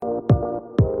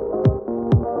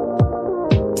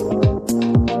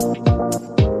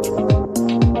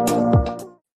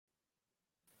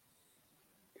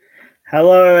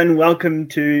Hello and welcome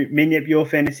to Minyip, your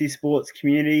fantasy sports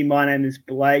community. My name is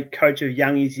Blake, coach of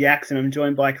Youngies Yaks, and I'm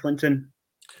joined by Clinton.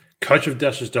 Coach of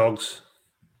Dash's Dogs.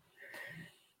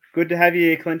 Good to have you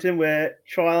here, Clinton. We're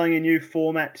trialing a new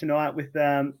format tonight with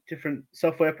different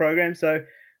software programs, so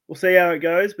we'll see how it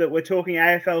goes. But we're talking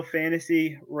AFL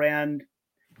Fantasy Round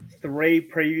 3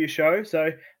 preview show,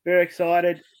 so very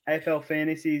excited. AFL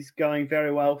Fantasy is going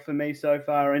very well for me so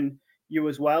far, and you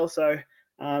as well. So,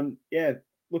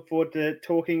 look forward to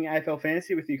talking AFL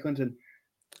Fantasy with you, Clinton.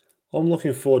 I'm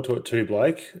looking forward to it too,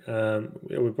 Blake.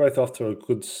 We're both off to a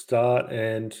good start,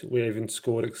 and we even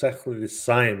scored exactly the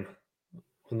same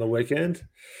on the weekend,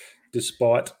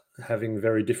 despite having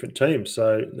very different teams.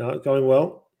 So, no, going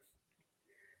well.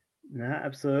 No,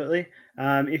 absolutely.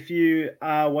 If you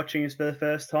are watching us for the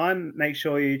first time, make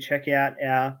sure you check out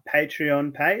our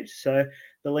Patreon page. So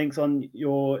the link's on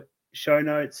your show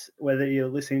notes, whether you're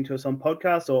listening to us on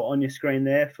podcast or on your screen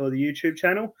there for the YouTube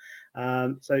channel.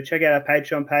 So check out our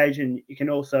Patreon page, and you can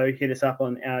also hit us up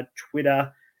on our Twitter,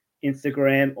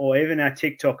 Instagram, or even our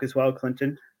TikTok as well,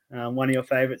 Clinton. One of your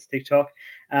favorites, TikTok.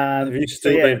 Have you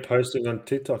still been posting on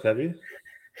TikTok, have you?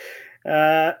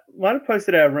 Might have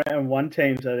posted our round one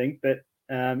teams, I think, but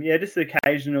just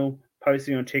occasional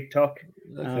posting on TikTok.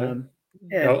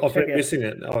 Okay. I've been missing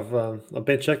it. I've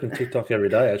been checking TikTok every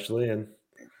day actually, and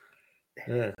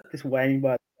just waiting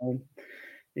by the phone.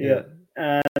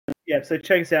 So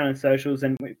check us out on socials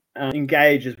and we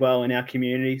engage as well in our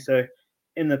community. So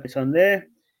in the on there,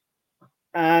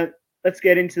 let's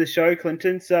get into the show,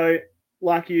 Clinton. So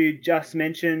like you just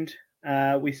mentioned,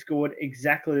 we scored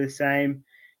exactly the same.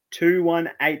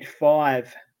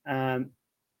 2185.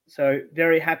 So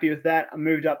very happy with that. I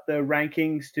moved up the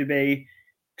rankings to be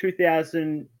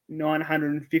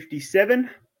 2,957.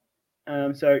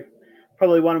 So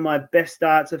probably one of my best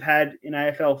starts I've had in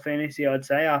AFL fantasy, I'd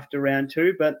say, after round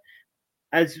two. But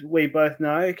as we both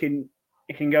know, it can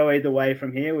go either way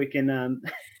from here. We can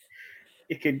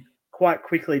it could quite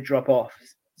quickly drop off.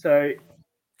 So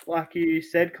like you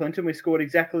said, Clinton, we scored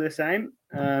exactly the same.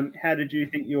 How did you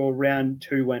think your round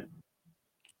two went?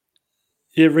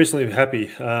 Yeah, reasonably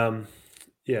happy. I'm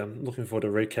looking forward to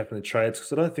recapping the trades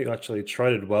because I don't think I actually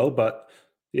traded well, but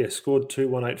yeah, scored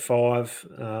 2185.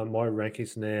 My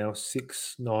rankings now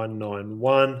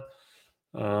 6991.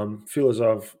 Feel as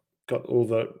I've got all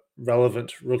the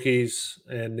relevant rookies,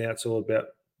 and now it's all about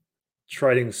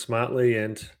trading smartly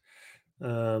and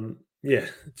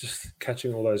just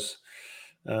catching all those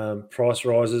price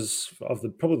rises of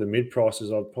probably the mid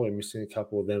prices. I'm probably missing a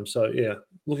couple of them. So yeah,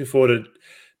 looking forward to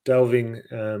delving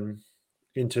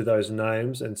into those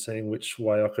names and seeing which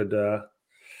way I could.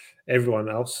 Everyone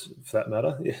else, for that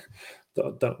matter,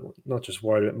 not just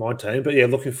worried about my team, but yeah,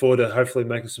 looking forward to hopefully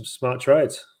making some smart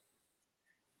trades.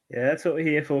 Yeah, that's what we're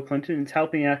here for, Clinton. It's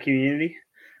helping our community.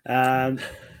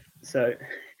 So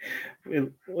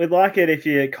we'd like it if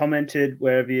you commented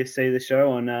wherever you see the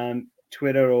show on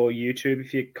Twitter or YouTube.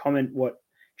 If you comment what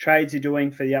trades you're doing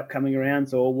for the upcoming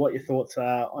rounds or what your thoughts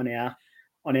are on our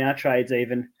trades,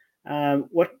 even.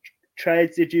 What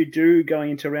trades did you do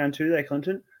going into round two there,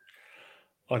 Clinton?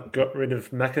 I got rid of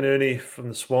McInerney from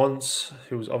the Swans,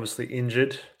 who was obviously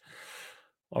injured.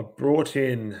 I brought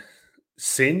in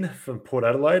Sin from Port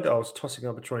Adelaide. I was tossing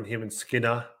up between him and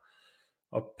Skinner.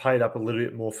 I paid up a little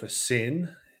bit more for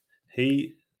Sin.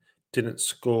 He didn't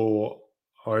score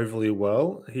overly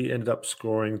well. He ended up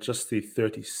scoring just the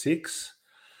 36.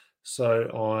 So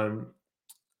I'm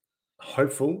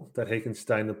hopeful that he can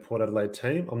stay in the Port Adelaide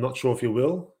team. I'm not sure if he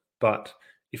will, but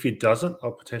if he doesn't,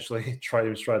 I'll potentially trade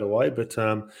him straight away. But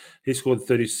he scored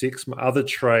 36. My other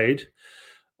trade,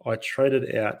 I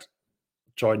traded out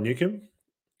Jai Newcomb,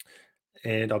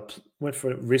 and I went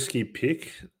for a risky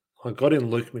pick. I got in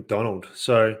Luke McDonald.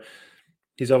 So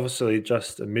he's obviously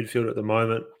just a midfielder at the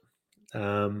moment.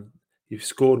 He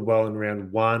scored well in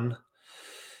round one.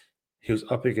 He was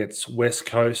up against West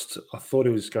Coast. I thought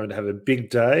he was going to have a big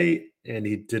day, and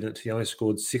he didn't. He only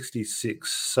scored 66.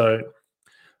 So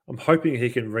I'm hoping he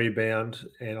can rebound,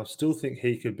 and I still think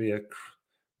he could be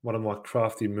one of my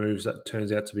crafty moves that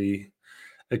turns out to be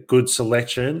a good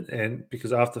selection. And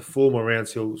because after 4 more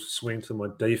rounds, he'll swing to my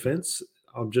defense.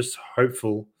 I'm just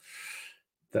hopeful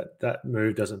that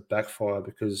move doesn't backfire,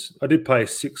 because I did pay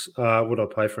what did I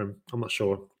pay for him? I'm not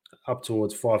sure. Up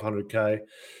towards 500k,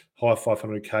 high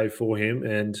 500k for him.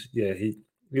 And yeah,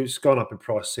 he's gone up in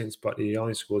price since, but he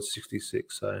only scored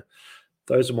 66. So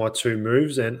those are my two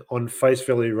moves. And on face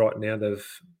value right now, they've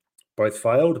both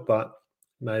failed, but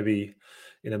maybe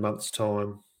in a month's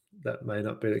time, that may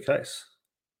not be the case.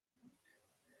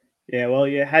 Yeah, well,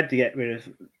 you had to get rid of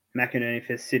McInerney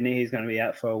for Sydney. He's going to be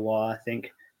out for a while, I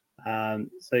think.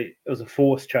 So it was a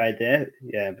forced trade there.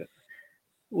 Yeah, but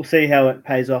we'll see how it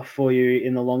pays off for you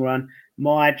in the long run.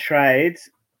 My trades,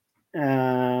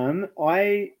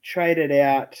 I traded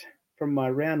out from my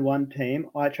round one team.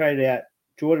 I traded out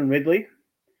Jordan Ridley,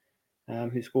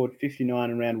 who scored 59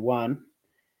 in round one,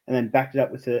 and then backed it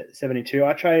up with a 72.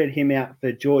 I traded him out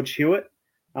for George Hewitt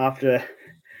after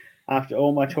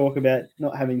all my talk about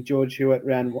not having George Hewitt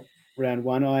round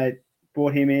one. I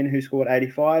brought him in, who scored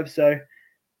 85. So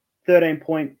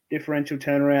 13-point differential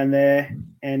turnaround there.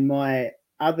 And my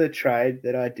other trade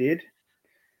that I did,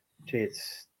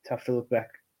 it's tough to look back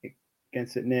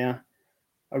against it now.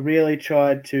 I really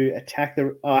tried to attack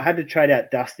I had to trade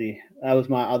out Dusty. That was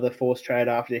my other forced trade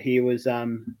after he was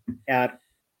out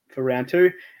for round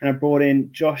two. And I brought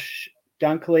in Josh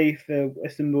Dunkley for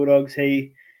Western Bulldogs.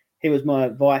 He was my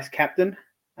vice captain.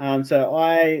 So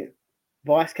I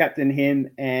vice captained him,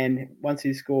 and once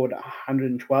he scored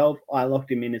 112, I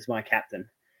locked him in as my captain.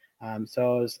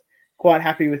 So I was quite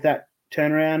happy with that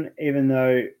turnaround, even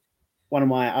though one of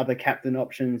my other captain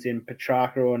options in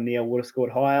Petrarca or Neil would have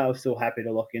scored higher. I was still happy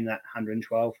to lock in that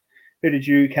 112. Who did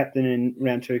you captain in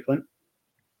round two, Clint?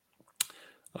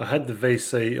 I had the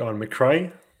VC on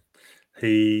McRae.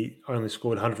 He only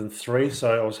scored 103,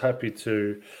 so I was happy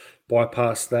to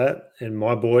bypass that. And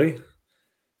my boy,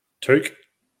 Took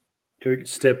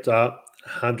stepped up,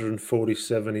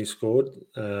 147 he scored.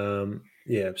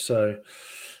 So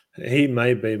he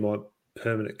may be my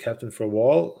permanent captain for a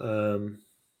while.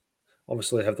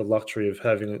 Obviously, I have the luxury of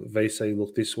having a VC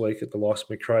look this week at the likes of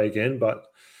McRae again, but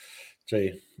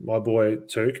gee, my boy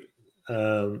Took,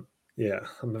 I'm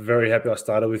very happy I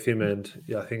started with him, and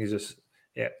I think he's just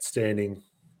outstanding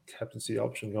captaincy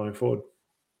option going forward.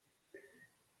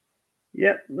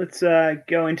 Yep, let's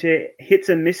go into hits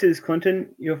and misses,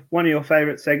 Clinton. One of your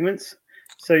favourite segments.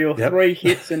 So your three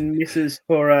hits and misses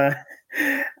for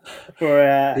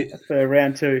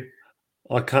round two.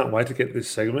 I can't wait to get this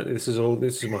segment. This is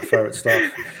my favourite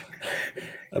stuff.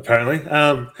 Apparently,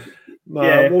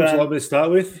 what would you like me to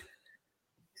start with?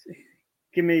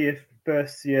 Give me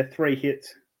your three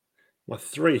hits. My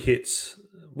three hits.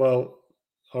 Well,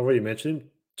 I already mentioned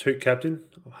Took captain,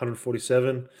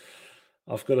 147.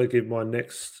 I've got to give my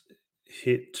next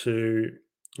hit to.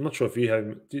 I'm not sure if you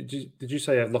have. Did you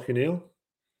say you have Lachie Neale?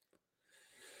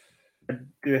 I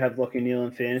do have Lachie Neale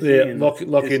in fantasy. Yeah,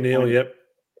 Lachie Neale. Yep,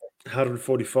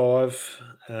 145.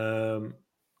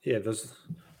 There's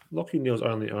Lachie Neale's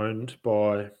only owned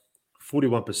by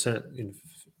 41% in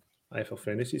AFL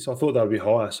fantasy, so I thought that would be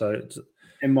higher. So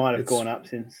it might have gone up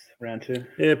since round two.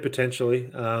 Yeah, potentially.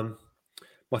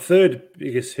 My third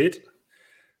biggest hit.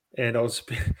 And I was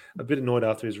a bit annoyed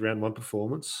after his round one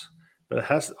performance, but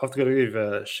I've got to give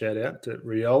a shout out to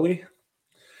Rioli.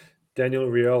 Daniel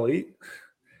Rioli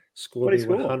scored me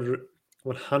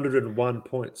 101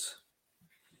 points.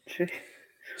 Gee,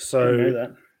 so I didn't know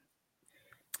that.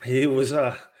 He was.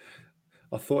 I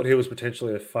thought he was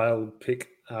potentially a failed pick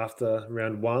after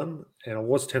round one, and I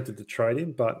was tempted to trade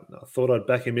him, but I thought I'd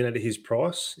back him in at his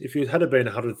price. If it had been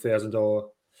 $100,000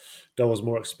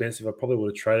 more expensive, I probably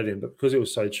would have traded him. But because it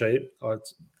was so cheap, I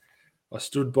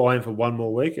stood by him for one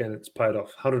more week, and it's paid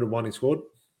off. 101 he scored.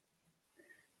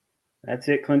 That's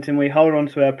it, Clinton. We hold on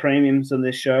to our premiums on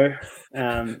this show.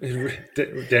 Dan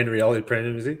Rioli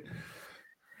premium, is he?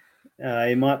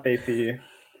 He might be for you.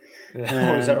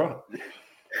 Is that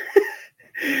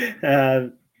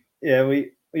right?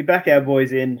 We back our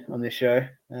boys in on this show.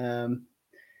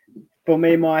 For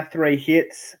me, my three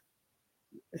hits.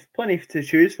 There's plenty to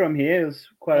choose from here. It was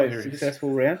quite a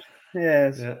successful round.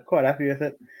 Quite happy with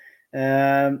it.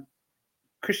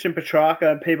 Christian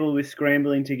Petrarca, people were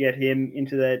scrambling to get him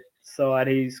into their side.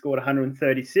 He scored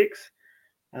 136.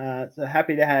 So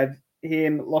happy to have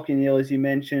him. Lachie Neale, as you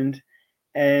mentioned.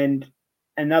 And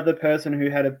another person who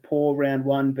had a poor round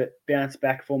one but bounced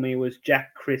back for me was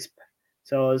Jack Crisp.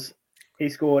 So he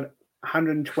scored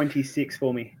 126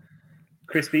 for me.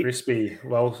 Crispy.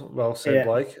 Well said,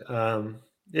 Blake.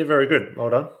 Very good. Well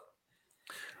done.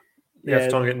 You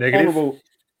have time to get negative.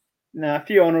 A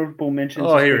few honourable mentions.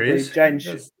 Oh, here he is.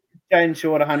 Jaden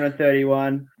Short,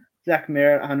 131. Zach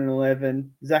Merritt,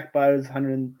 111. Zach Butters,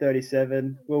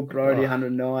 137. Will Brodie,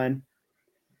 109.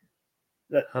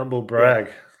 Humble brag.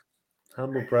 Yeah.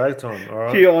 Humble brag time. All right.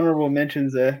 A few honourable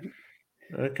mentions there.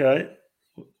 Okay.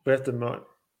 We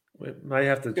may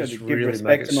have to just give really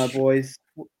respect to my boys.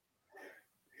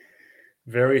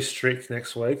 Very strict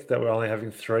next week that we're only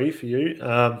having three for you.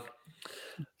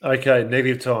 Okay,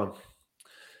 negative time.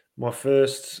 My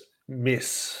first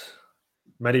miss.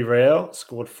 Matty Rao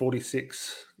scored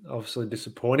 46. Obviously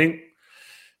disappointing.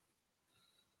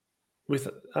 with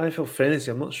AFL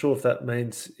Fantasy, I'm not sure if that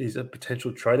means he's a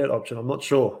potential trade out option. I'm not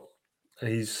sure.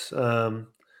 He's,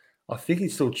 I think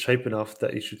he's still cheap enough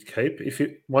that he should keep. If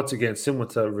he, once again, similar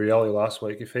to Rioli last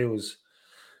week, if he was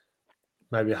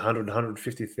maybe 100,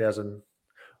 150,000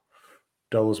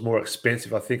 dollars more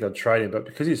expensive, I think I'd trade him. But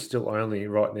because he's still only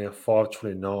right now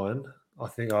 529, I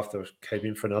think I have to keep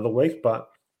him for another week. But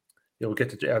yeah, we'll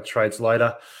get to our trades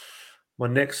later. My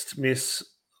next miss,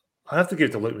 I have to give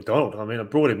it to Luke McDonald. I mean, I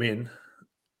brought him in,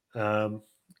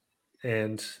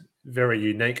 and very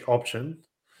unique option,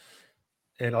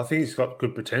 and I think he's got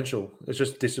good potential. It's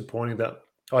just disappointing that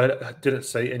I didn't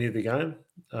see any of the game.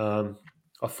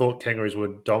 I thought Kangaroos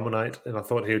would dominate, and I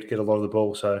thought he would get a lot of the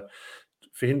ball. So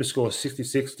for him to score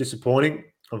 66, disappointing.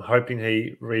 I'm hoping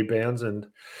he rebounds and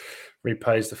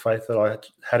repays the faith that I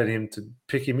had in him to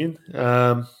pick him in.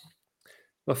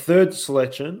 My third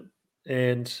selection,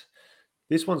 and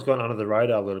this one's gone under the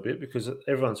radar a little bit because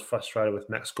everyone's frustrated with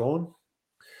Max Gawn.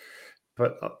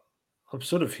 But I'm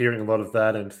sort of hearing a lot of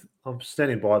that, and I'm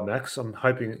standing by Max. I'm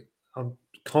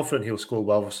confident he'll score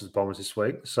well versus Bombers this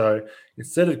week. So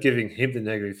instead of giving him the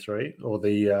 -3 or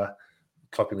the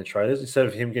copying the traders, instead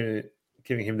of him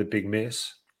giving him the big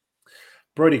miss,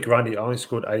 Brodie Grundy only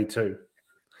scored 82.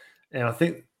 And I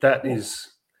think that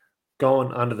is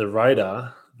gone under the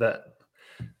radar that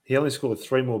he only scored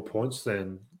 3 more points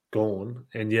than Gawn,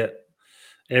 and yet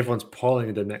everyone's piling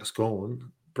into Max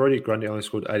Gawn. Brodie Grundy only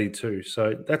scored 82.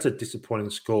 So that's a disappointing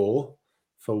score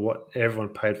for what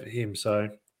everyone paid for him. So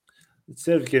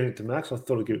instead of giving it to Max, I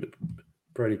thought I'd give it to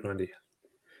Brodie Grundy.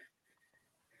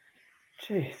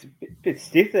 Gee, it's a bit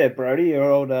stiff there, Brody,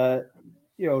 your old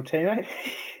teammate.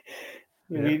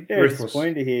 You'll be very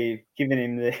disappointed to hear you giving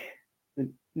him the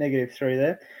 -3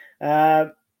 there.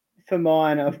 For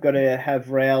mine, I've got to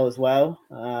have Rail as well.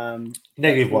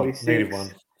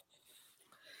 -1.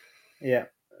 Yeah,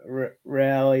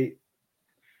 Rail,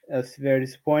 that's very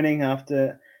disappointing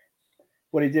after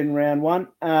what he did in round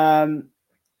one.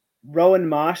 Rowan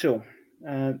Marshall,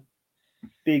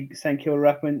 big St Kilda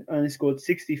ruckman, only scored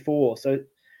 64. So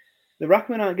the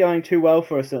ruckmen aren't going too well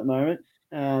for us at the moment.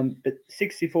 But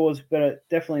 64 is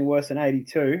definitely worse than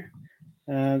 82.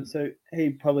 So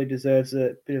he probably deserves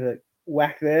a bit of a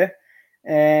whack there.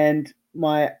 And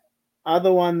my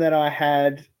other one that I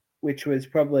had, which was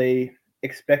probably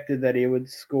expected that he would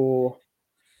score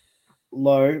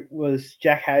low, was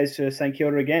Jack Hayes to St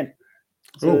Kilda again.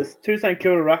 So there's 2 St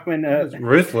Kilda ruckmen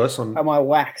ruthless on my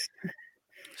wax.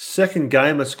 Second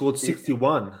game, I scored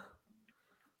 61.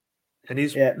 And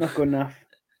he's not good enough.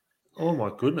 Oh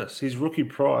my goodness, he's rookie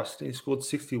priced. He scored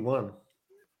 61.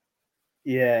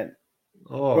 Yeah.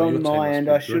 From my end,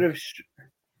 I should have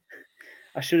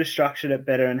structured it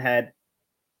better and had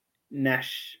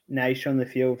Nash on the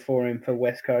field for him for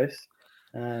West Coast.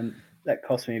 That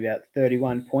cost me about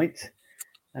 31 points.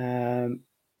 But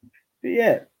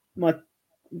yeah, I'm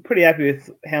pretty happy with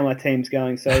how my team's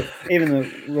going. So even the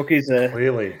rookies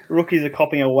are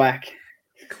copping a whack.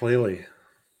 Clearly.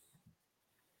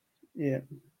 Yeah.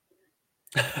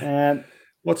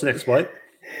 What's next, Blake?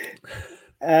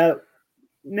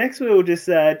 Next, we'll just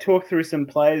talk through some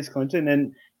players, Clinton,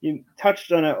 and you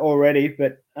touched on it already,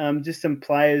 but just some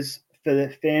players for the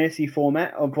fantasy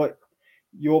format of what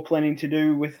you're planning to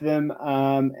do with them,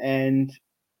 and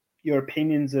your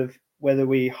opinions of whether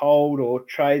we hold or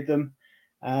trade them.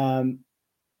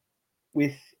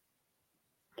 With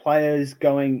players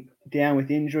going down with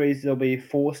injuries, there'll be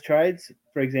forced trades.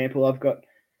 For example, I've got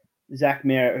Zach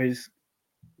Merritt, who's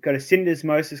got a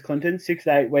syndesmosis, Clinton, 6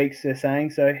 to 8 weeks, they're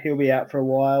saying, so he'll be out for a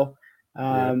while.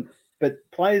 But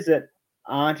players that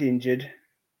aren't injured,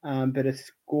 but are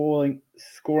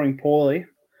scoring poorly,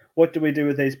 what do we do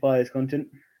with these players, Clinton?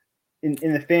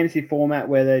 In the fantasy format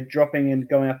where they're dropping and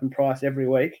going up in price every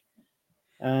week,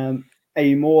 are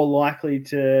you more likely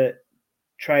to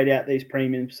trade out these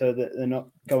premiums so that they're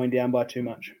not going down by too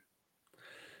much?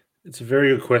 It's a very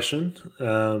good question.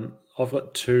 I've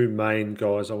got 2 main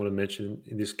guys I want to mention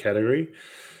in this category.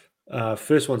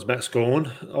 First one's Max Gawn,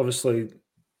 obviously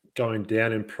going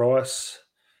down in price.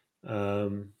 For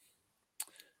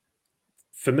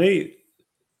me,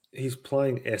 he's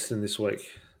playing Essendon this week,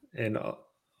 and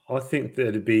I think that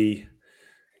it'd be,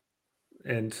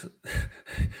 and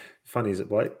funny is it,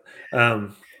 Blake?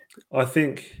 I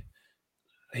think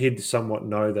he'd somewhat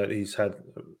know that he's had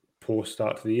a poor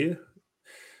start to the year.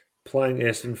 Playing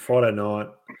Essendon Friday night,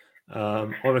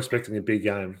 I'm expecting a big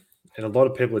game, and a lot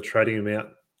of people are trading him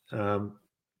out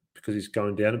because he's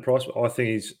going down in price. But I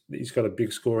think he's got a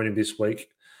big score in him this week.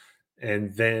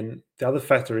 And then the other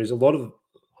factor is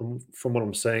from what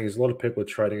I'm saying, is a lot of people are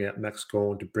trading out Max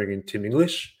Gawn to bring in Tim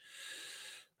English.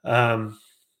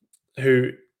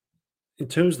 who, in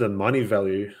terms of the money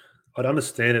value, I'd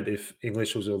understand it if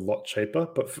English was a lot cheaper,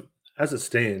 but as it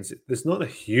stands, there's not a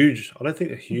huge, I don't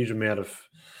think a huge amount of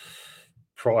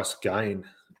price gain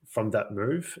from that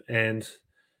move. And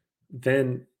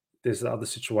then there's the other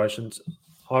situations.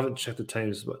 I haven't checked the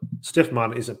teams, but Steph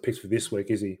Martin isn't picked for this week,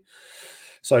 is he?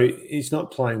 So he's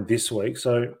not playing this week.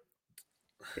 So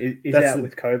He's out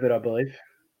with COVID, I believe.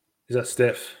 Is that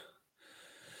Steph?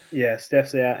 Yeah,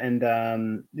 Steph's out, and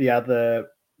the other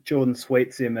Jordan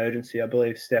Sweet's the emergency. I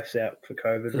believe Steph's out for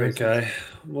COVID reasons. Okay,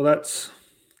 well that's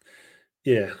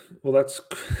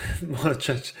my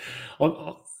judge. A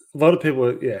lot of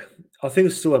people, I think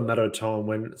it's still a matter of time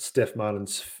when Steph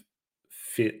Martin's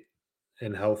fit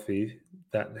and healthy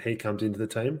that he comes into the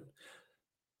team.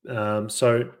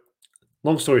 So,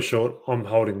 long story short, I'm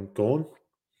holding Gorn.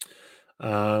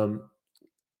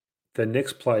 The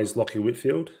next play is Lockie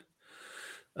Whitfield.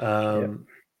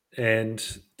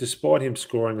 And despite him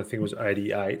scoring, I think it was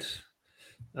 88,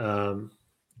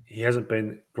 he hasn't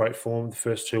been great form the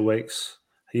first 2 weeks.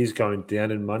 He's going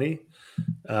down in money.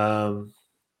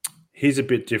 He's a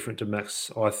bit different to Max,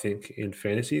 I think, in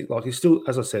fantasy. Like he's still,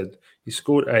 as I said, he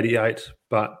scored 88,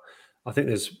 but I think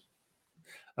there's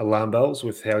alarm bells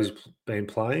with how he's been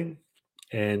playing.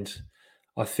 And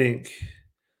I think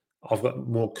I've got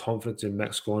more confidence in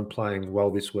Max Gawn playing well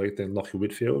this week than Lockie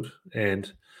Whitfield.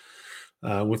 And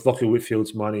with Lockie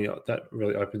Whitfield's money, that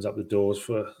really opens up the doors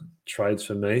for trades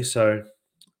for me. So,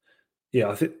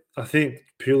 yeah, I think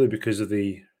purely because of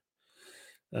the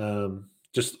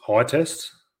just eye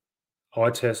test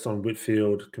on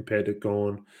Whitfield compared to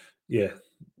Gawn. Yeah,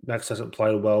 Max hasn't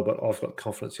played well, but I've got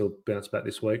confidence he'll bounce back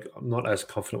this week. I'm not as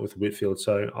confident with Whitfield,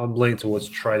 so I'm leaning towards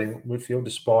trading Whitfield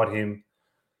despite him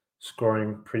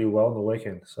scoring pretty well on the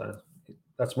weekend. So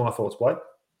that's my thoughts, Blake.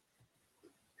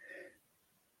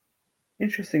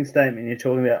 Interesting statement. You're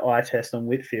talking about eye test on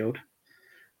Whitfield.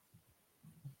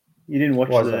 You didn't watch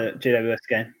the GWS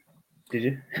game, did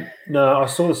you? No, I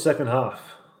saw the second half.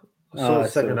 I saw the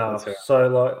second half. Right. So,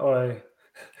 like,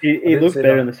 he looked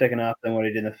better in the second half than what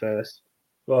he did in the first.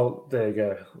 Well, there you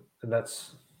go, and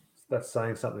that's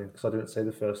saying something because I didn't see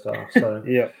the first half. So,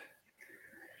 yeah.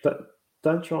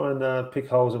 Don't try and pick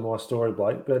holes in my story,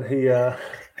 Blake. But he,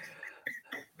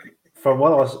 from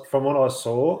what I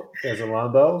saw, there's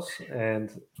alarm bells,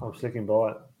 and I'm sticking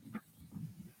by it.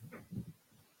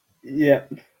 Yeah,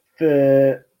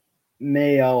 for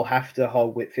me, I'll have to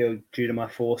hold Whitfield due to my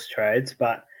forced trades.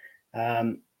 But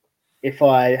if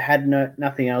I had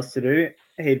nothing else to do,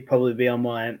 he'd probably be on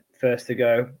my first to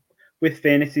go. With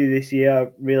fantasy this year,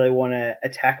 I really want to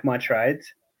attack my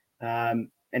trades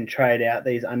and trade out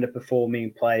these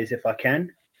underperforming players if I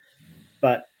can.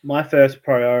 But my first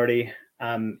priority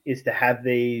is to have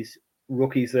these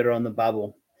rookies that are on the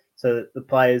bubble. So that the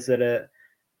players that are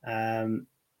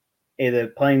either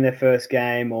playing their first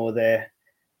game or they're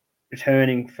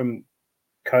returning from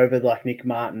COVID like Nick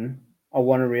Martin, I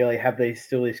want to really have these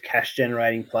cash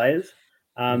generating players.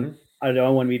 I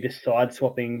don't want to be just side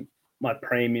swapping my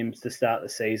premiums to start the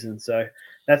season. So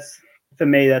that's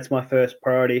my first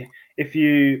priority. If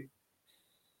you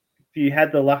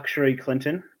had the luxury,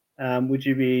 Clinton, would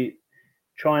you be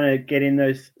trying to get in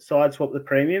those side swap the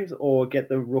premiums or get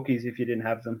the rookies if you didn't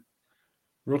have them?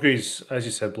 Rookies, as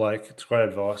you said, Blake, it's great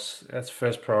advice. That's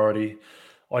first priority.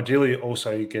 Ideally,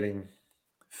 also getting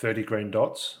 30 green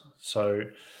dots. So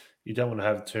you don't want to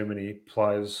have too many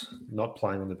players not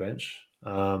playing on the bench.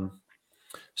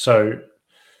 So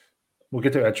we'll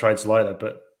get to our trades later,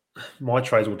 but my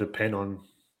trades will depend on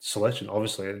selection.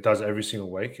 Obviously, it does every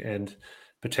single week. And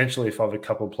potentially, if I have a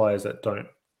couple of players that don't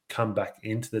come back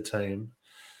into the team,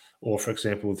 or for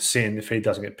example, with Sin, if he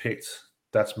doesn't get picked,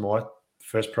 that's my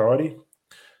first priority.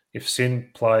 If Sin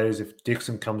plays, if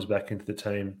Dixon comes back into the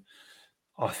team,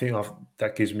 I think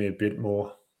that gives me a bit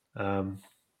more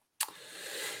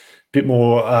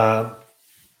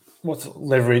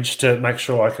leverage to make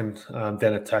sure I can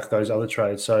then attack those other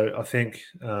trades. So I think,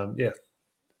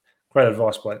 great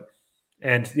advice, Blake.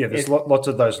 And there's lots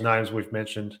of those names we've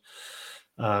mentioned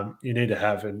you need to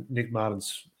have, and Nick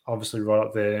Martin's obviously right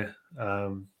up there.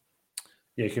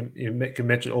 You can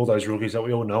mention all those rookies that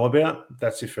we all know about.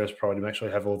 That's your first priority. Make sure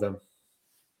you have all of them.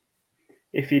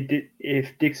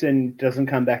 If Dixon doesn't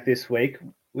come back this week,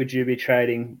 would you be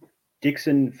trading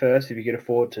Dixon first if you could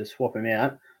afford to swap him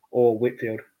out, or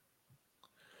Whitfield?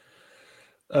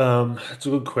 It's a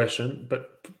good question,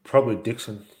 but probably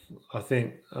Dixon. I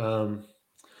think I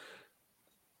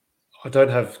don't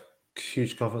have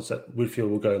huge confidence that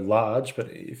Whitfield will go large, but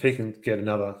if he can get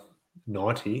another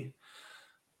 90,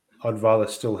 I'd rather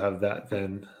still have that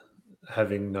than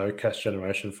having no cash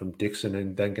generation from Dixon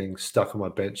and then getting stuck on my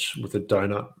bench with a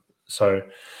donut. So,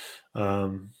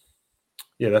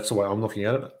 yeah, that's the way I'm looking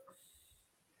at it.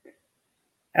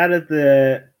 Out of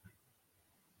the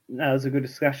that was a good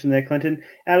discussion there, Clinton.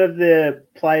 Out of the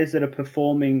players that are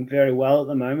performing very well at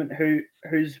the moment,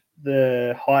 who's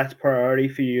the highest priority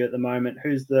for you at the moment?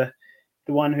 Who's the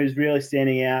one who's really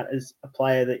standing out as a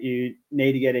player that you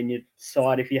need to get in your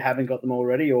side if you haven't got them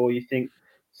already, or you think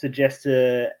suggest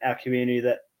to our community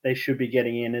that they should be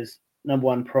getting in as number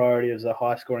one priority as a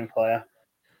high scoring player?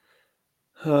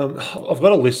 I've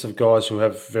got a list of guys who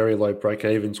have very low break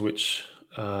evens, which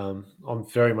I'm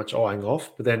very much eyeing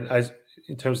off. But then, as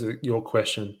in terms of your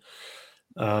question,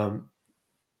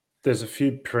 there's a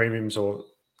few premiums or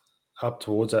up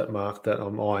towards that mark that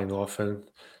I'm eyeing off, and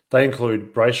they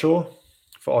include Brayshaw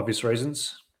for obvious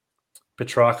reasons,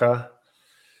 Petrarca,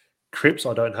 Cripps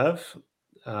I don't have,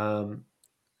 and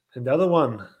the other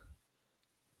one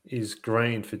is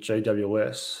Green for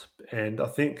GWS, and I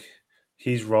think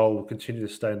his role will continue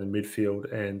to stay in the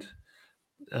midfield and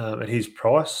at his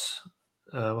price.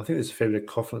 I think there's a fair bit of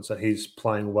confidence that he's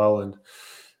playing well, and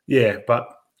yeah, but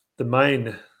the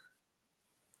main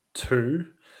two,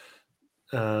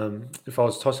 if I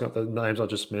was tossing up the names I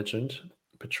just mentioned,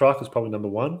 Petrarca is probably number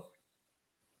one.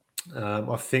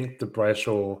 I think the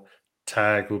Brayshaw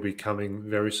tag will be coming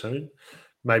very soon,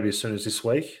 maybe as soon as this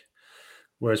week.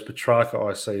 Whereas Petrarca,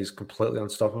 I see, is completely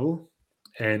unstoppable.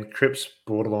 And Cripps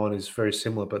borderline is very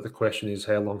similar, but the question is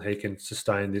how long he can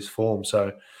sustain this form.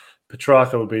 So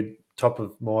Petrarca would be top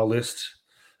of my list,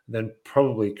 then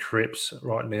probably Cripps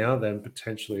right now, then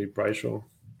potentially Brayshaw.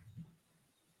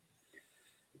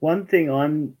 One thing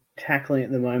I'm tackling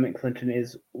at the moment, Clinton,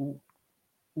 is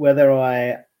whether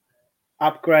I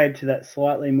upgrade to that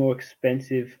slightly more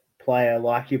expensive player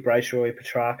like your Brayshaw or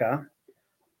Petrarca,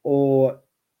 or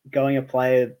going a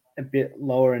player a bit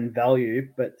lower in value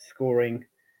but scoring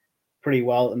pretty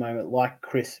well at the moment, like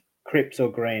Cripps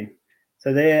or Green.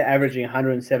 So they're averaging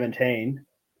 117,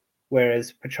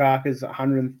 whereas Petrarca's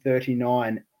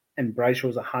 139 and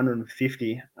Brayshaw's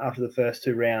 150 after the first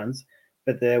two rounds,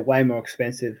 but they're way more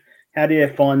expensive. How do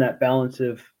you find that balance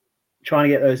of trying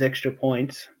to get those extra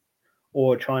points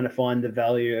or trying to find the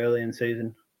value early in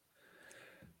season?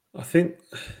 I think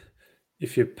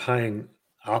if you're paying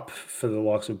up for the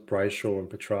likes of Brayshaw and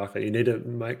Petrarca, you need to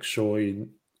make sure you're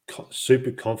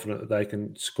super confident that they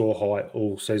can score high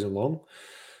all season long.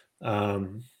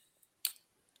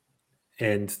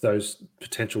 And those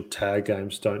potential tag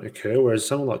games don't occur. Whereas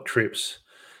someone like Cripps,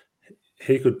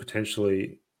 he could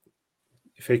potentially,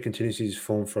 if he continues his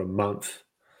form for a month,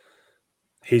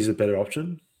 he's a better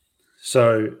option.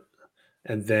 So,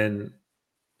 and then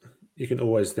you can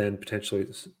always then potentially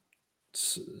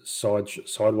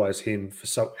sideways him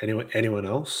for anyone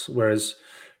else. Whereas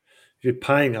if you're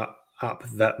paying up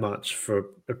that much for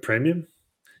a premium,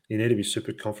 you need to be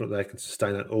super confident they can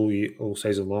sustain that all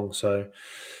season long. So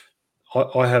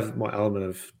I have my element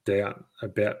of doubt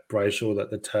about Brayshaw that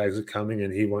the tags are coming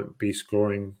and he won't be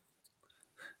scoring.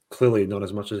 Clearly, not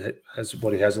as much as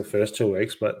what he has in the first 2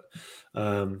 weeks, but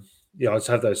yeah, I just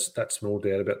have that small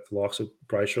doubt about the likes of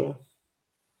Brayshaw.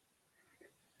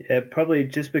 Yeah, probably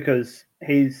just because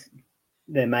he's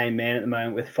their main man at the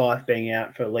moment, with Fife being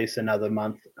out for at least another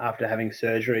month after having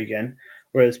surgery again.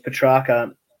 Whereas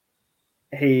Petrarca,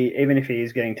 even if he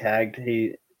is getting tagged,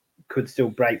 he could still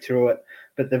break through it.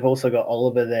 But they've also got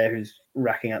Oliver there, who's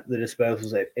racking up the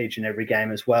disposals each and every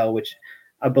game as well, which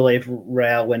I believe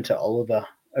Real went to Oliver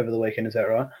over the weekend. Is that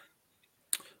right?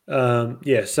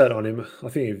 Yeah, sat on him. I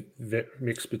think he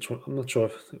mixed between. I'm not sure.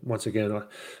 Once again, I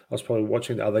was probably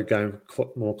watching the other game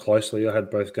more closely. I had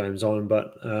both games on,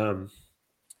 but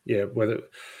yeah, whether it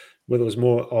was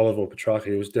more Oliver or Petrarca,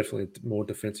 he was definitely more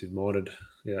defensive minded.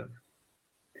 Yeah.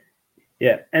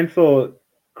 Yeah, and for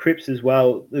Cripps as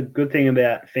well, the good thing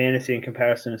about fantasy in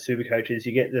comparison to Supercoach is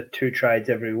you get the two trades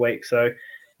every week. So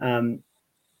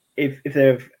if they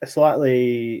have a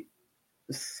slight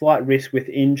risk with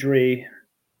injury,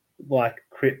 like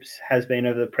Cripps has been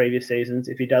over the previous seasons,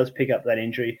 if he does pick up that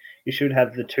injury, you should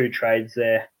have the two trades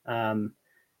there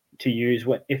to use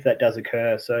if that does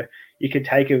occur. So you could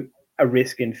take a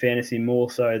risk in fantasy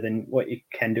more so than what you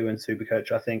can do in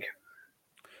Supercoach, I think.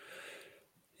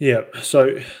 Yeah.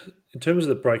 So, in terms of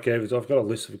the break evens, I've got a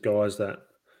list of guys that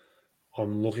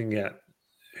I'm looking at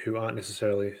who aren't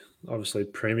necessarily obviously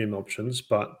premium options,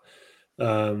 but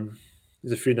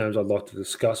there's a few names I'd like to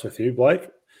discuss with you, Blake.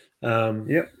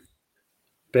 Yep.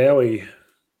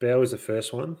 Bowie's the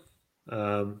first one.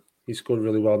 He scored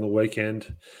really well on the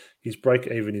weekend. His break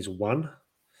even is 1.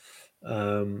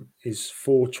 He's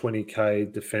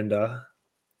 420k defender,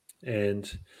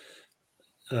 and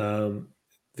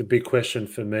the big question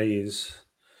for me is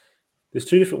there's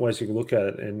two different ways you can look at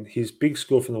it, and his big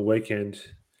score from the weekend,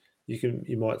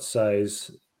 you might say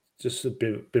is just a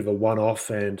bit of a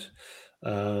one-off, and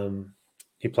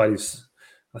he played his.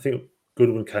 I think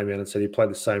Goodwin came out and said he played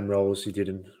the same role as he did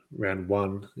in round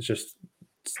one. It's just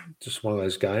one of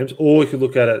those games. Or you could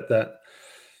look at it that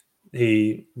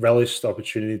he relished the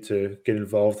opportunity to get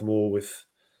involved more with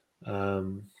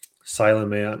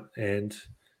Salem out, and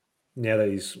now that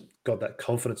he's got that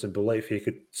confidence and belief, he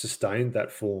could sustain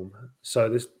that form. So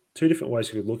there's two different ways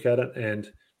you could look at it,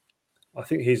 and I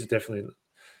think he's definitely.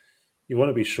 You want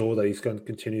to be sure that he's going to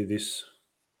continue this,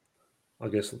 I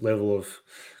guess, level of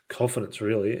confidence,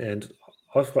 really, and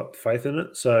I've got faith in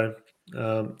it. So,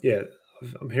 yeah,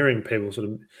 I'm hearing people sort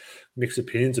of mixed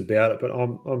opinions about it, but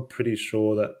I'm pretty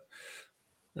sure that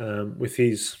with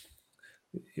his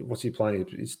what's he playing?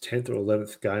 His 10th or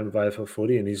 11th game of AFL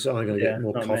footy, and he's only going to get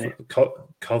more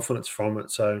confidence from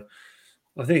it. So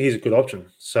I think he's a good option.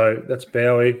 So that's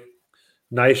Bowie.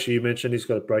 Naish, you mentioned he's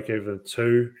got a break even of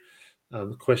 2.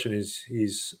 The question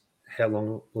is how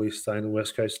long will he stay in the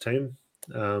West Coast team?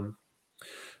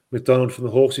 McDonald from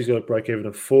the Hawks, he's got a break even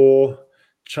of 4.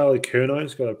 Charlie Curnow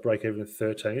has got a break even of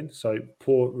 13. So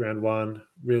poor round 1,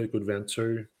 really good round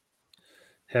 2.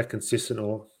 How consistent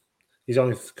or his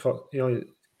price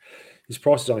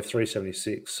is only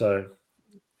 $3.76, so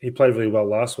he played really well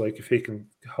last week. If he can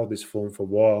hold this form for a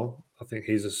while, I think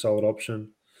he's a solid option.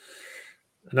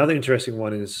 Another interesting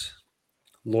one is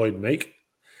Lloyd Meek.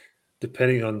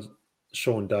 Depending on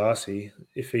Sean Darcy,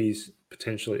 if he's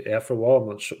potentially out for a while, I'm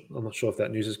not sure if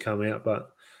that news has come out,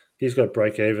 but he's got a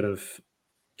break even of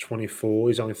 24.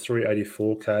 He's only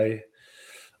 384k.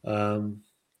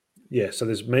 So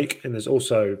there's Meek, and there's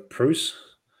also Bruce,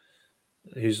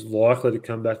 who's likely to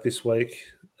come back this week.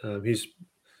 He's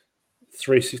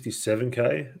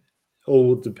 367k. All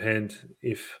will depend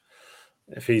if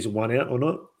he's one out or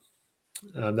not.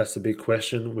 That's the big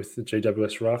question with the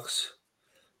GWS Rucks.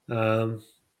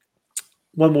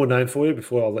 One more name for you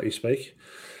before I'll let you speak.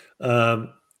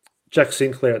 Jack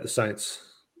Sinclair at the Saints.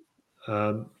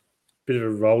 Bit of a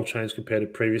role change compared to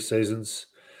previous seasons.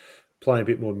 Playing a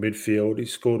bit more midfield. He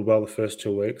scored well the first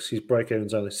 2 weeks. His break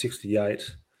even's only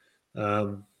 68.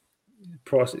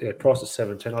 Price at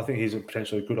 710. I think he's a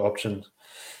potentially good option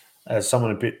as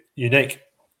someone a bit unique.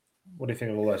 What do you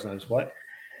think of all those names, Blake?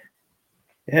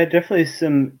 Yeah, definitely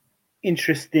some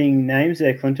interesting names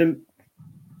there, Clinton.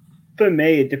 For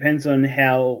me, it depends on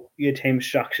how your team's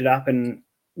structured up and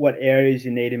what areas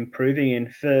you need improving in.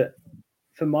 For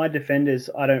my defenders,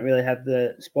 I don't really have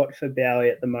the spot for Bowie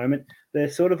at the moment. They're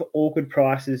sort of awkward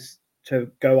prices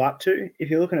to go up to. If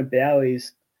you're looking at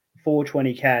Bowie's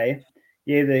 420k,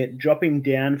 you're either dropping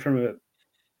down from a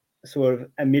sort of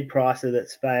a mid-pricer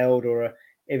that's failed or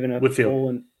even a Whitfield.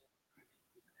 fallen.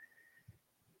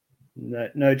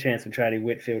 No chance of trading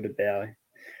Whitfield to Bowie.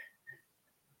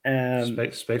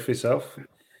 Speak for yourself.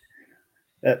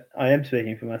 I am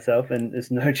speaking for myself, and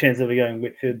there's no chance of me going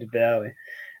Whitfield to Bowie.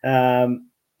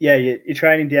 You're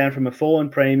trading down from a fallen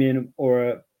premium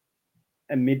or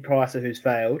a mid-pricer who's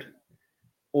failed,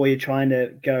 or you're trying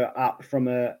to go up from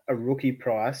a rookie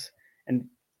price. And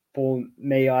for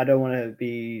me, I don't want to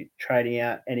be trading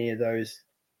out any of those,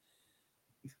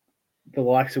 the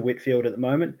likes of Whitfield at the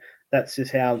moment. That's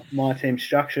just how my team's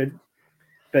structured.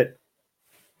 But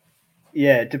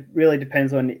yeah, it really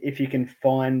depends on if you can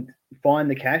find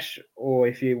the cash or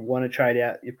if you want to trade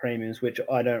out your premiums, which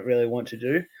I don't really want to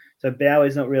do. So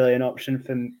Bowie's not really an option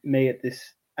for me at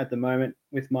the moment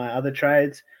with my other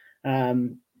trades.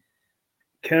 Curnow,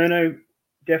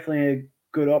 definitely a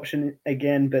good option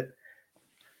again, but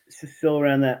it's still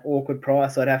around that awkward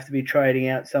price. I'd have to be trading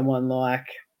out someone like,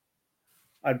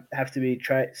 I'd have to be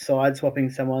side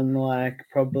swapping someone like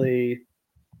probably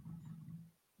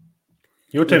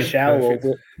your team's perfect.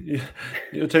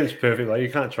 Your team's perfect. Like, you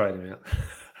can't trade him out.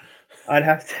 I'd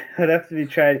have to be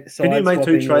trading. Can you make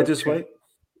 2 trades this week?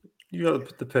 You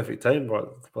got the perfect team by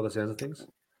the sounds of things.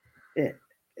 Yeah.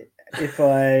 If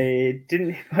I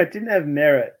didn't have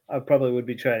merit, I probably would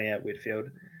be trading out Whitfield.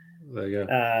 There you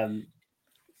go.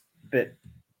 But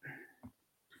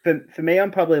for me,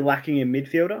 I'm probably lacking a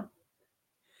midfielder.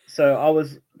 So I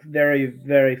was very,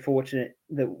 very fortunate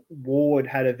that Ward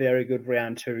had a very good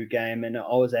round 2 game, and I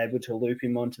was able to loop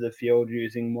him onto the field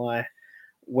using my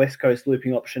West Coast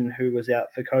looping option, who was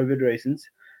out for COVID reasons.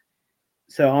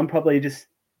 So I'm probably just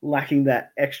lacking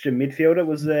that extra midfielder.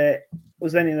 Was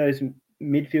any of those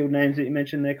midfield names that you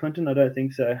mentioned there, Clinton? I don't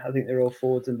think so. I think they're all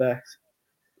forwards and backs.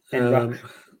 And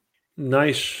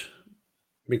Naish,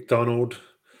 McDonald.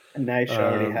 And Naish I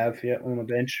already have, on the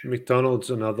bench. McDonald's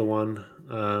another one.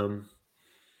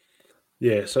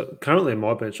 Yeah, so currently in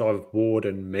my bench, I have Ward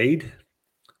and Mead.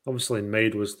 Obviously,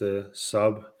 Mead was the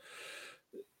sub.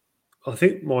 I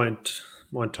think my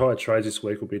entire trades this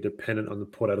week will be dependent on the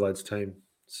Port Adelaide's team.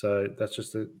 So that's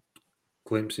just a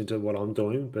glimpse into what I'm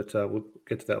doing, but we'll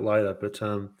get to that later. But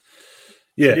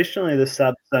yeah, Traditionally, the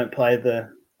subs don't play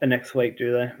the next week,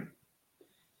 do they?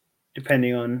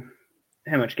 Depending on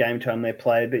how much game time they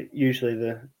play, but usually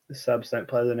the subs don't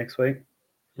play the next week.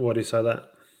 why do you say that?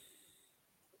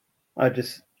 I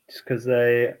just because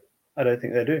I don't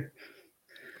think they do.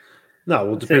 No,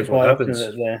 well, it I see it depends what quite often happens.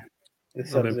 that the I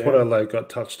subs mean, are Port out. Adelaide got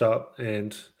touched up,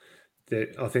 and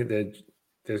I think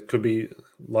there could be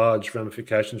large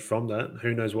ramifications from that.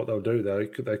 Who knows what they'll do?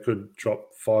 They could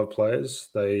drop 5 players.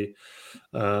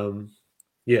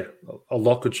 Yeah, a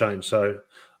lot could change. So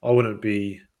I wouldn't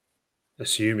be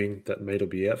assuming that Mead will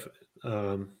be out.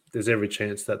 There's every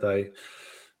chance that they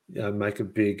make a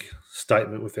big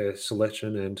statement with their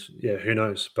selection, and yeah, who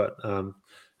knows? But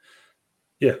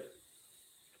yeah,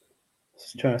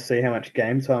 Just trying to see how much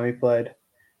game time he played.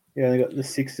 He only got the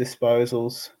 6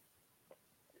 disposals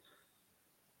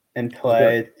and it was about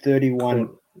played 31.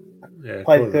 quarter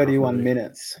Played and a half 31 maybe.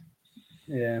 minutes.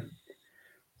 Yeah,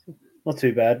 not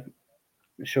too bad.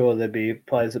 I'm sure there'd be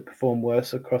players that perform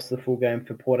worse across the full game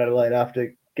for Port Adelaide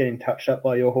after getting touched up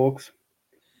by your Hawks.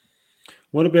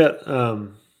 What about?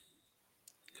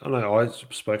 I know I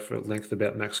spoke for length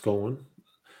about Max Gorn.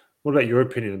 What about your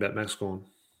opinion about Max Gorn?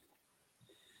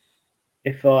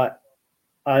 If I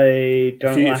If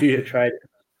don't you if like the you trade.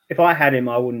 If I had him,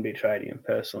 I wouldn't be trading him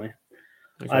personally.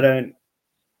 I okay, don't.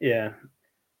 Yeah,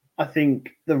 I think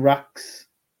the rucks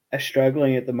are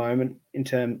struggling at the moment in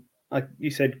term. Like you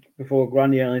said before,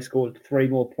 Grundy only scored 3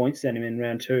 more points than him in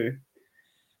round 2,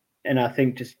 and I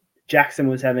think just Jackson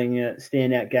was having a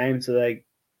standout game, so they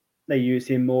used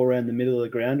him more around the middle of the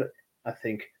ground. I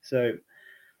think so.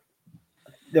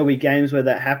 There'll be games where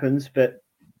that happens, but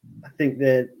I think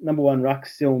the number one ruck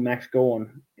still Max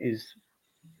Gorn is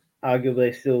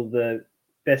arguably still the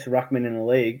best ruckman in the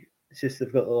league. It's just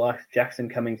they've got the likes of Jackson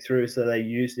coming through, so they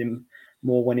used him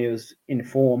more when he was in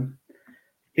form.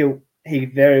 He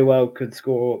very well could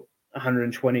score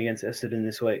 120 against Essendon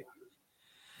this week,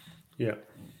 yeah,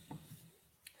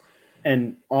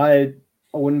 and I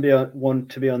wouldn't want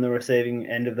to be on the receiving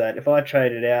end of that. If I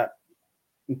traded out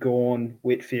Gorn,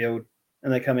 Whitfield,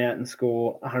 and they come out and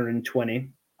score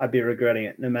 120, I'd be regretting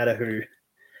it, no matter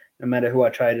who I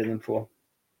traded them for.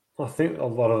 I think a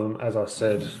lot of them, as I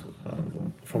said,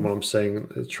 from what I'm seeing,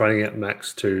 is training out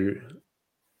Max to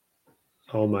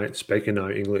oh mate speaking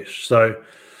no English. So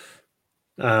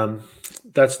um,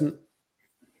 that's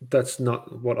that's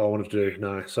not what I want to do.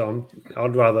 No, so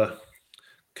I'd rather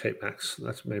keep Max.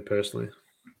 That's me personally.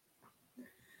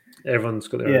 Everyone's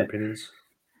got their own Yeah, opinions.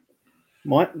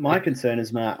 my concern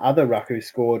is my other ruck who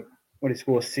scored what he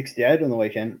scored 68 on the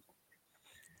weekend.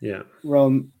 Yeah,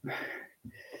 Rom,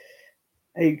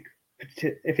 he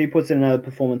if he puts in another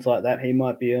performance like that, he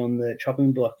might be on the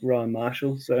chopping block, Ryan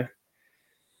Marshall. So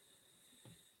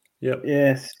yep.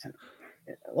 yes,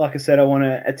 like I said, I want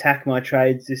to attack my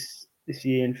trades this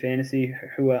year in fantasy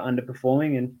who are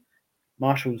underperforming, and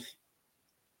Marshall's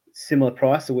similar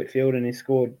price to Whitfield, and he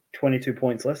scored 22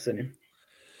 points less than him.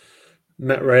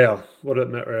 Matt Rowell. What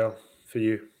about Matt Rowell for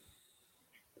you?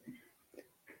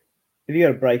 Have you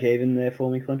got a break even there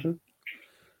for me, Clinton?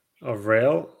 Of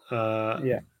Rowell?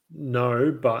 Yeah.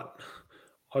 No, but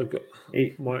I got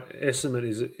He, my estimate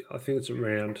is I think it's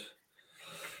around.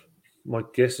 My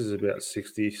guess is about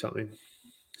 60 something.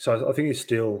 So I think he's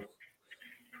still.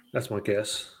 That's my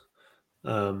guess.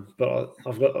 But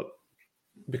I've got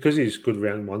because he's good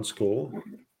round one score.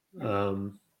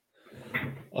 Um,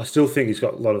 I still think he's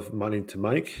got a lot of money to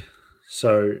make,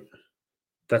 so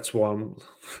that's why I'm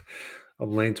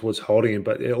leaning towards holding him.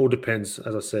 But it all depends,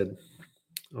 as I said,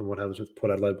 on what happens with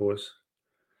Port Adelaide boys.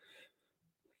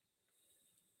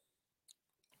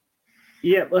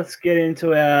 yeah, let's get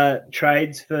into our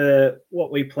trades for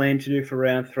what we plan to do for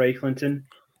round 3, Clinton.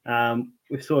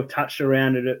 We've sort of touched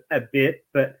around it a bit,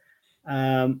 but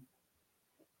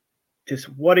just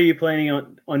what are you planning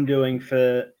on doing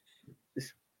for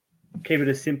this? Keep it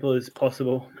as simple as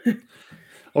possible.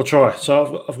 I'll try.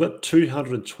 So I've got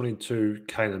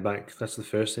 222k in the bank. That's the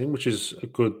first thing, which is a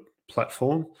good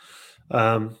platform.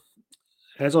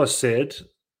 As I said,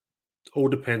 all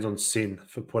depends on Sin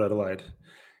for Port Adelaide.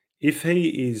 If he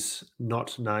is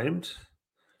not named,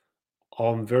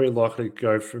 I'm very likely to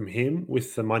go from him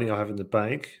with the money I have in the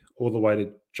bank all the way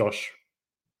to Josh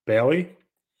Bowie.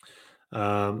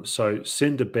 So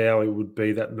Sin to Bowie would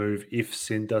be that move if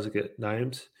Sin doesn't get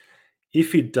named.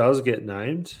 If he does get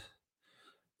named,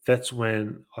 that's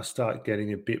when I start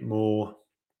getting a bit more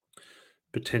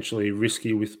potentially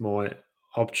risky with my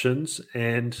options.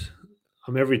 And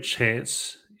I'm every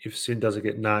chance, if Sin doesn't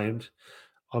get named,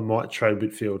 I might trade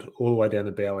Whitfield all the way down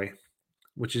to Bowie,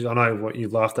 which is, I know what you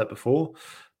laughed at before,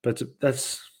 but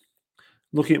that's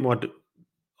looking at my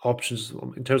options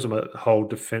in terms of my whole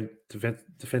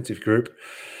defensive group.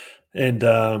 And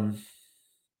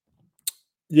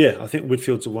yeah, I think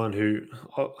Whitfield's the one who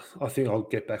I think I'll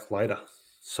get back later.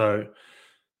 So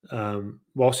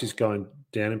whilst he's going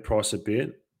down in price a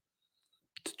bit,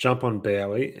 to jump on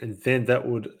Bowie, and then that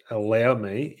would allow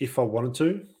me, if I wanted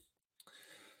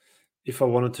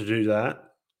to do that,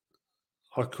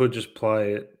 I could just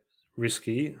play it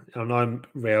risky. I know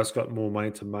Rao's got more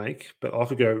money to make, but I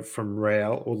could go from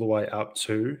Rao all the way up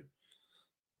to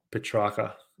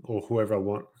Petrarca or whoever I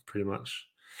want, pretty much.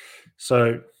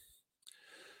 So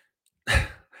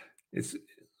it's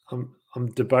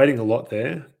I'm debating a lot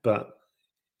there, but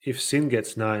if Sin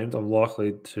gets named, I'm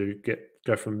likely to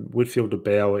go from Whitfield to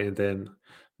Bowie and then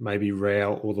maybe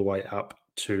Rao all the way up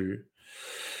to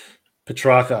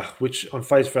Petrarca, which on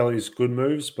face value is good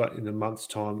moves, but in a month's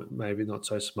time, maybe not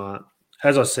so smart.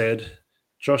 As I said,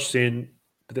 Josh Sin,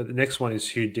 but the next one is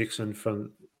Hugh Dixon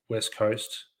from West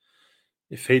Coast.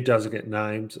 If he doesn't get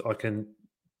named, I can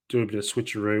do a bit of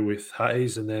switcheroo with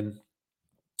Hayes and then,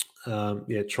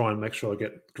 try and make sure I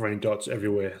get green dots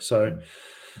everywhere. So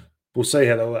we'll see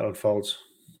how that unfolds,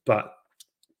 but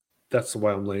that's the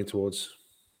way I'm leaning towards.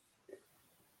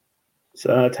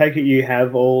 So I take it you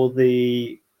have all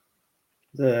the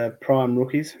prime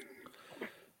rookies.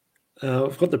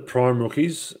 I've got the prime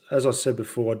rookies. As I said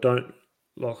before, I'm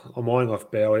eyeing off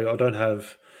Bowie. I don't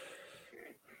have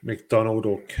McDonald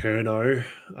or Curnow.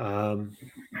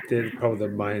 They're probably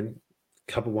the main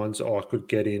couple ones that I could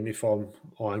get in if I'm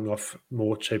eyeing off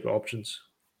more cheaper options.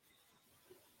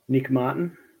 Nick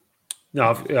Martin. No,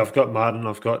 I've got Martin.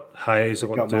 I've got Hayes.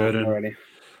 I've got Durden, already.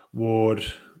 Ward,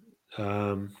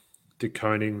 Dick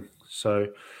Koning. So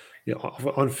yeah,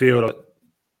 on field, I've got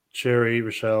Cherry,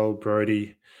 Rochelle,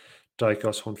 Brody,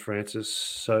 Dacos, Horn-Francis.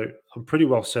 So I'm pretty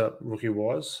well set up rookie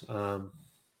wise.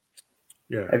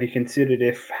 Yeah. Have you considered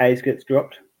if Hayes gets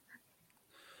dropped?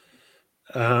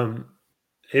 Even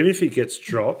if he gets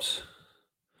dropped,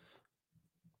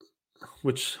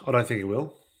 which I don't think he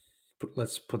will,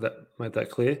 let's make that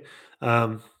clear.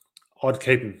 I'd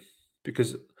keep him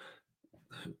because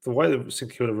the way the St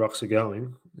Kilda Rocks are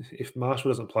going, if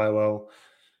Marshall doesn't play well,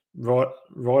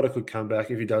 Ryder could come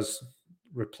back if he does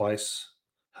replace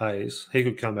Hayes. He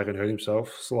could come back and hurt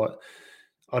himself. So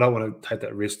I don't want to take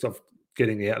that risk of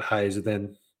getting out Hayes and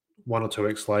then 1 or 2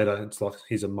 weeks later, it's like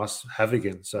he's a must-have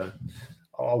again. So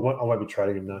I won't be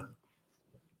trading him now.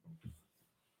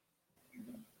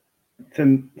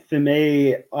 For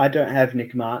me, I don't have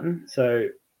Nick Martin, so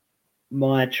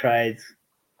my trades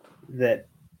that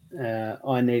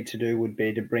I need to do would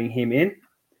be to bring him in.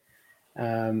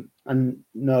 I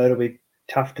know it'll be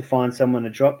tough to find someone to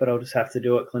drop, but I'll just have to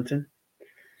do it, Clinton.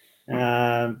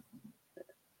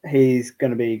 He's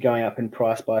going to be going up in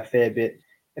price by a fair bit.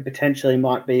 It potentially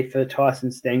might be for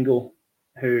Tyson Stengel,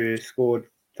 who scored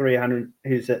 300,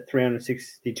 who's at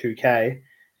 362k,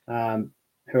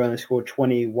 who only scored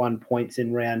 21 points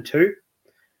in round 2.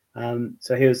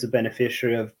 So he was the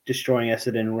beneficiary of destroying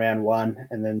Essendon in round 1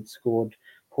 and then scored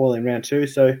poorly in round 2.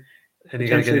 So and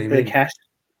potentially for the cash,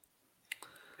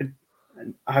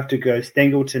 I have to go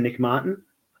Stengel to Nick Martin.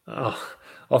 Oh,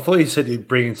 I thought you said you'd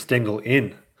bring Stengel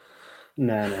in.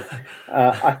 No.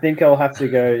 I think I'll have to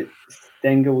go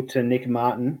Stengel to Nick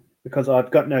Martin because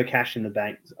I've got no cash in the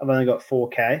bank. I've only got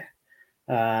 4K.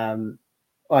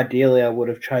 Ideally, I would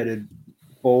have traded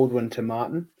Baldwin to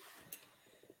Martin.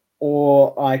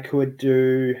 Or I could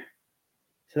do...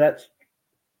 So that's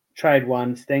trade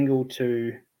 1, Stengel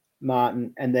to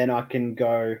Martin, and then I can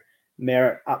go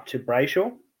Merritt up to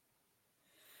Brayshaw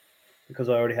because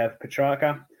I already have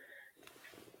Petrarca.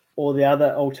 Or the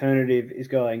other alternative is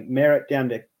going Merritt down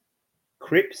to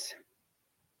Cripps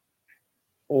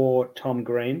or Tom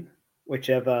Green,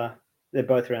 whichever. They're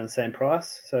both around the same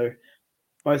price. So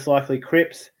most likely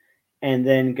Cripps, and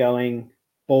then going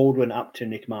Baldwin up to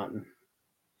Nick Martin.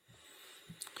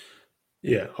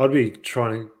 Yeah, I'd be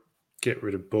trying to get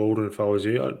rid of Baldwin if I was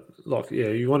you.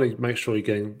 You want to make sure you're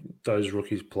getting those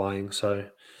rookies playing. So,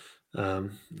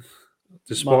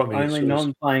 despite me, only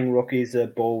non-playing rookies are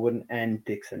Baldwin and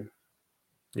Dixon.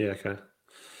 Yeah, okay.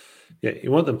 Yeah,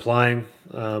 you want them playing.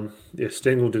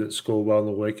 Stengel didn't score well on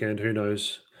the weekend. Who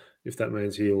knows if that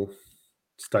means he'll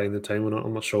stay in the team or not?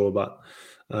 I'm not sure, but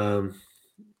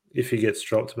if he gets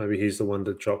dropped, maybe he's the one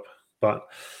to drop. But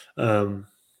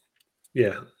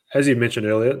as you mentioned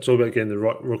earlier, it's all about getting the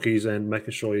right rookies and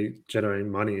making sure you're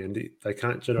generating money. And they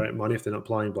can't generate money if they're not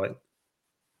playing, Blake.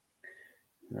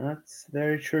 That's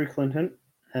very true, Clinton.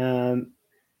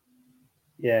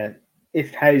 Yeah,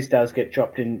 if Hayes does get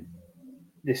dropped in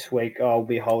this week, I'll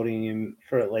be holding him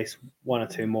for at least 1 or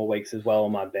 2 more weeks as well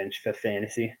on my bench for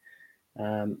fantasy.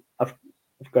 I've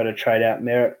got to trade out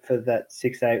Merritt for that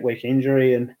 6 to 8 week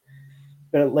injury,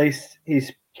 but at least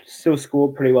he's still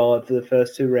scored pretty well after the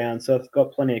first 2 rounds, so I've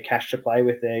got plenty of cash to play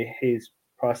with there. He's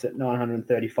priced at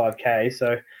 935k,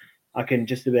 so I can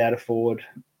just about afford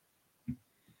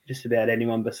just about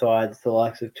anyone besides the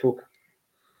likes of Took.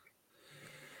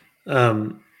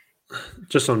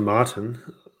 Just on Martin,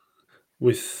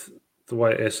 with the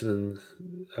way Essendon,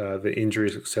 the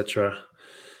injuries, etc.,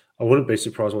 I wouldn't be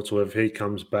surprised whatsoever if he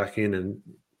comes back in and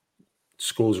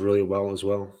scores really well as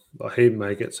well. Like, he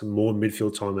may get some more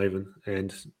midfield time even,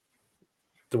 and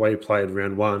the way he played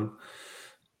round 1,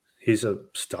 he's a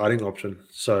starting option.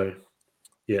 So,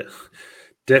 yeah,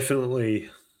 definitely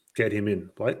get him in,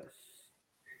 Blake.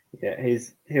 Yeah,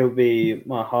 he'll be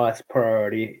my highest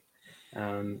priority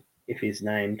if he's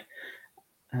named.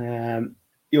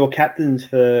 Your captains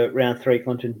for round 3,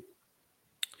 Clinton?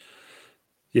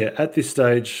 Yeah, at this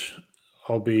stage,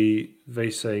 I'll be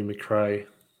VC McRae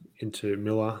into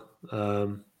Miller.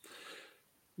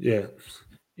 Yeah,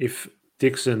 if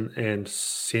Dixon and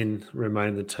Sin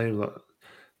remain the team,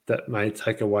 that may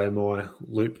take away my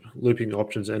looping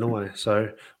options anyway. So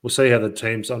we'll see how the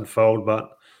teams unfold. But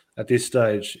at this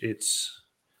stage, it's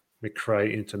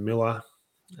McRae into Miller.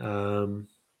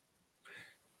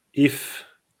 If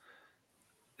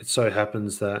it so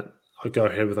happens that I go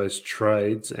ahead with those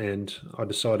trades and I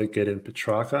decide to get in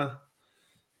Petrarca,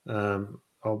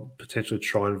 I'll potentially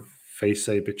try and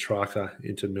VC Petrarca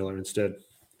into Miller instead,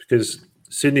 because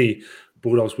Sydney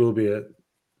Bulldogs will be a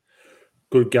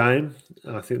good game.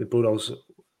 I think the Bulldogs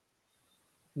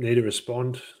need to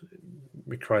respond.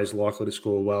 McRae's likely to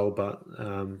score well, but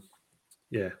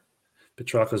yeah,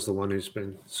 Petrarca's the one who's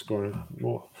been scoring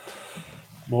more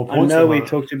points. I know we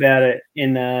talked about it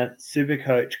in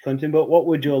Supercoach, Clinton, but what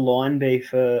would your line be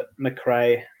for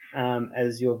McRae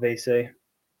as your VC?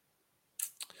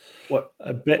 What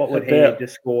would he need to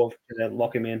score to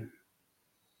lock him in?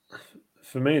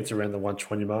 For me, it's around the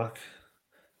 120 mark.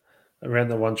 Around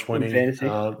the 120.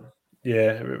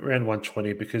 Yeah, around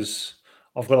 120, because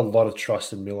I've got a lot of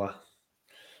trust in Miller.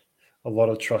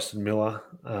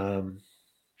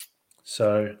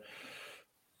 So,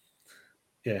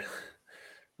 yeah,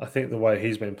 I think the way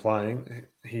he's been playing,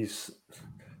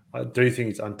 I do think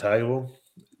he's untaggable.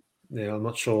 Now, I'm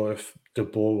not sure if De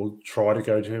Boer will try to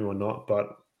go to him or not,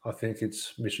 but I think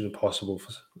it's mission impossible.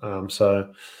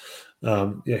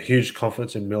 Yeah, huge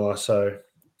confidence in Miller. So,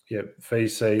 yeah,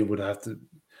 VC would have to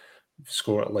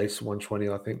score at least 120,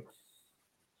 I think.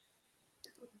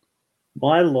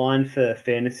 My line for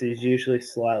fantasy is usually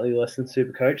slightly less than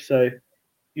Supercoach. So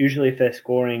usually if they're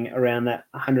scoring around that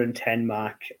 110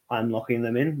 mark, I'm locking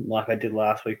them in, like I did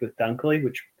last week with Dunkley,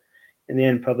 which in the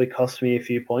end probably cost me a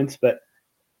few points, but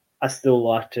I still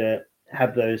like to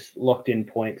have those locked in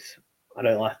points. I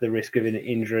don't like the risk of an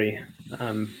injury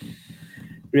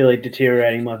really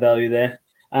deteriorating my value there.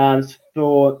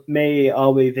 For me,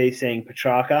 I'll be VCing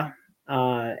Petrarca,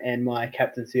 and my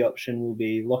captaincy option will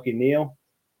be Lockie Neal.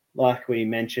 Like we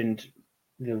mentioned,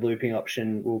 the looping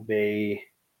option will be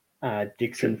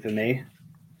Dixon for me.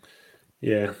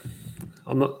 Yeah,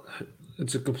 I'm not.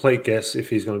 It's a complete guess if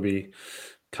he's going to be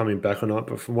coming back or not.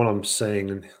 But from what I'm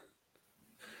seeing and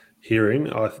hearing,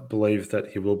 I believe that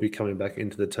he will be coming back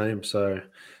into the team. So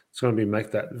it's going to be make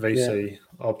that VC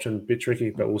option a bit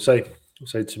tricky. But we'll see. We'll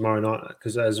see tomorrow night,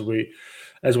 because as we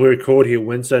record here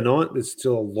Wednesday night, there's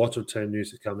still a lot of team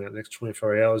news to come out next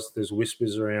 24 hours. There's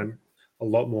whispers around a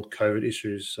lot more COVID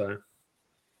issues. So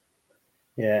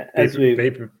yeah, be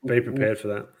prepared for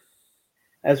that.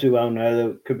 As we well know,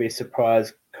 there could be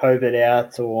surprise COVID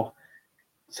outs or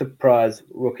surprise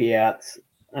rookie outs.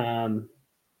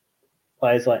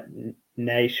 Players like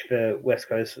Naish for West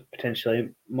Coast potentially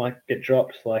might get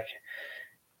dropped.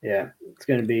 Yeah, it's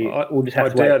going to be. We'll just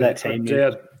have to wait for that team.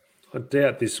 I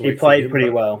doubt this week. He played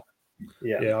pretty well.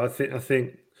 Yeah, I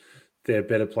think their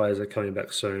better players are coming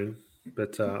back soon,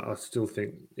 but I still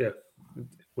think,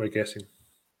 we're guessing.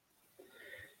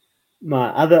 My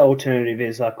other alternative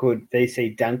is I could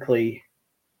VC Dunkley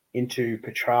into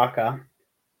Petrarca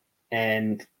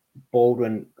and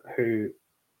Baldwin, who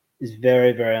is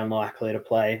very, very unlikely to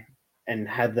play, and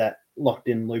have that locked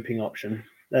in looping option.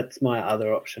 That's my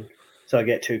other option. So I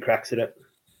get 2 cracks at it.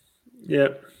 Yeah.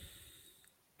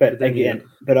 But again,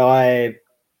 I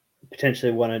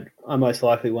potentially I most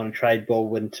likely want to trade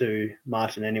Baldwin to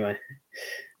Martin anyway.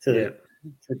 So Yeah.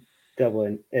 it's a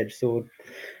double-edged sword.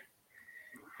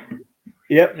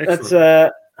 Yep,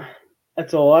 Excellent.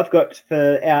 that's all I've got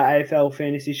for our AFL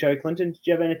fantasy show. Clinton, did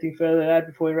you have anything further to add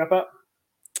before we wrap up?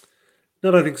 No,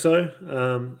 I don't think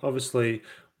so. Obviously,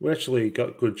 we actually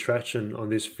got good traction on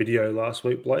this video last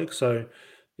week, Blake. So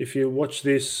if you watch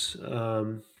this,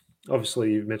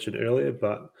 obviously you mentioned earlier,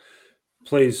 but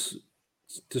please,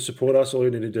 to support us, all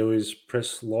you need to do is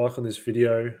press like on this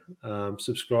video,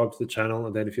 subscribe to the channel,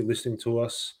 and then if you're listening to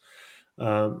us,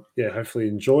 hopefully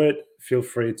enjoy it. Feel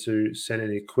free to send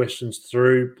any questions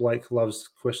through. Blake loves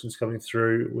questions coming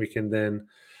through. We can then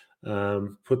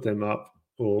put them up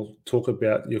or talk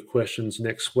about your questions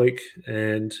next week.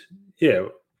 And yeah,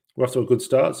 we're off to a good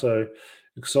start. So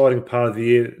exciting part of the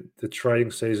year. The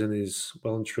trading season is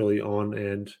well and truly on.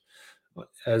 And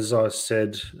as I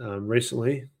said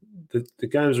recently, the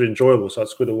games are enjoyable, so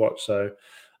it's good to watch. So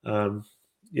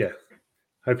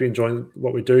hope you're enjoying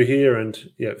what we do here, and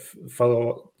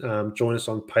join us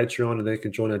on Patreon, and then you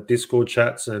can join our Discord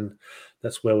chats, and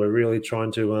that's where we're really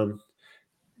trying to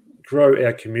grow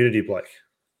our community, Blake.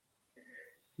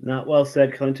 No, well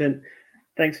said, Clinton.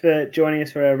 Thanks for joining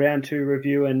us for our round 2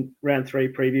 review and round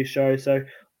 3 preview show. So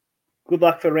good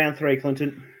luck for round 3,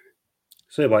 Clinton.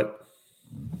 See you, Blake.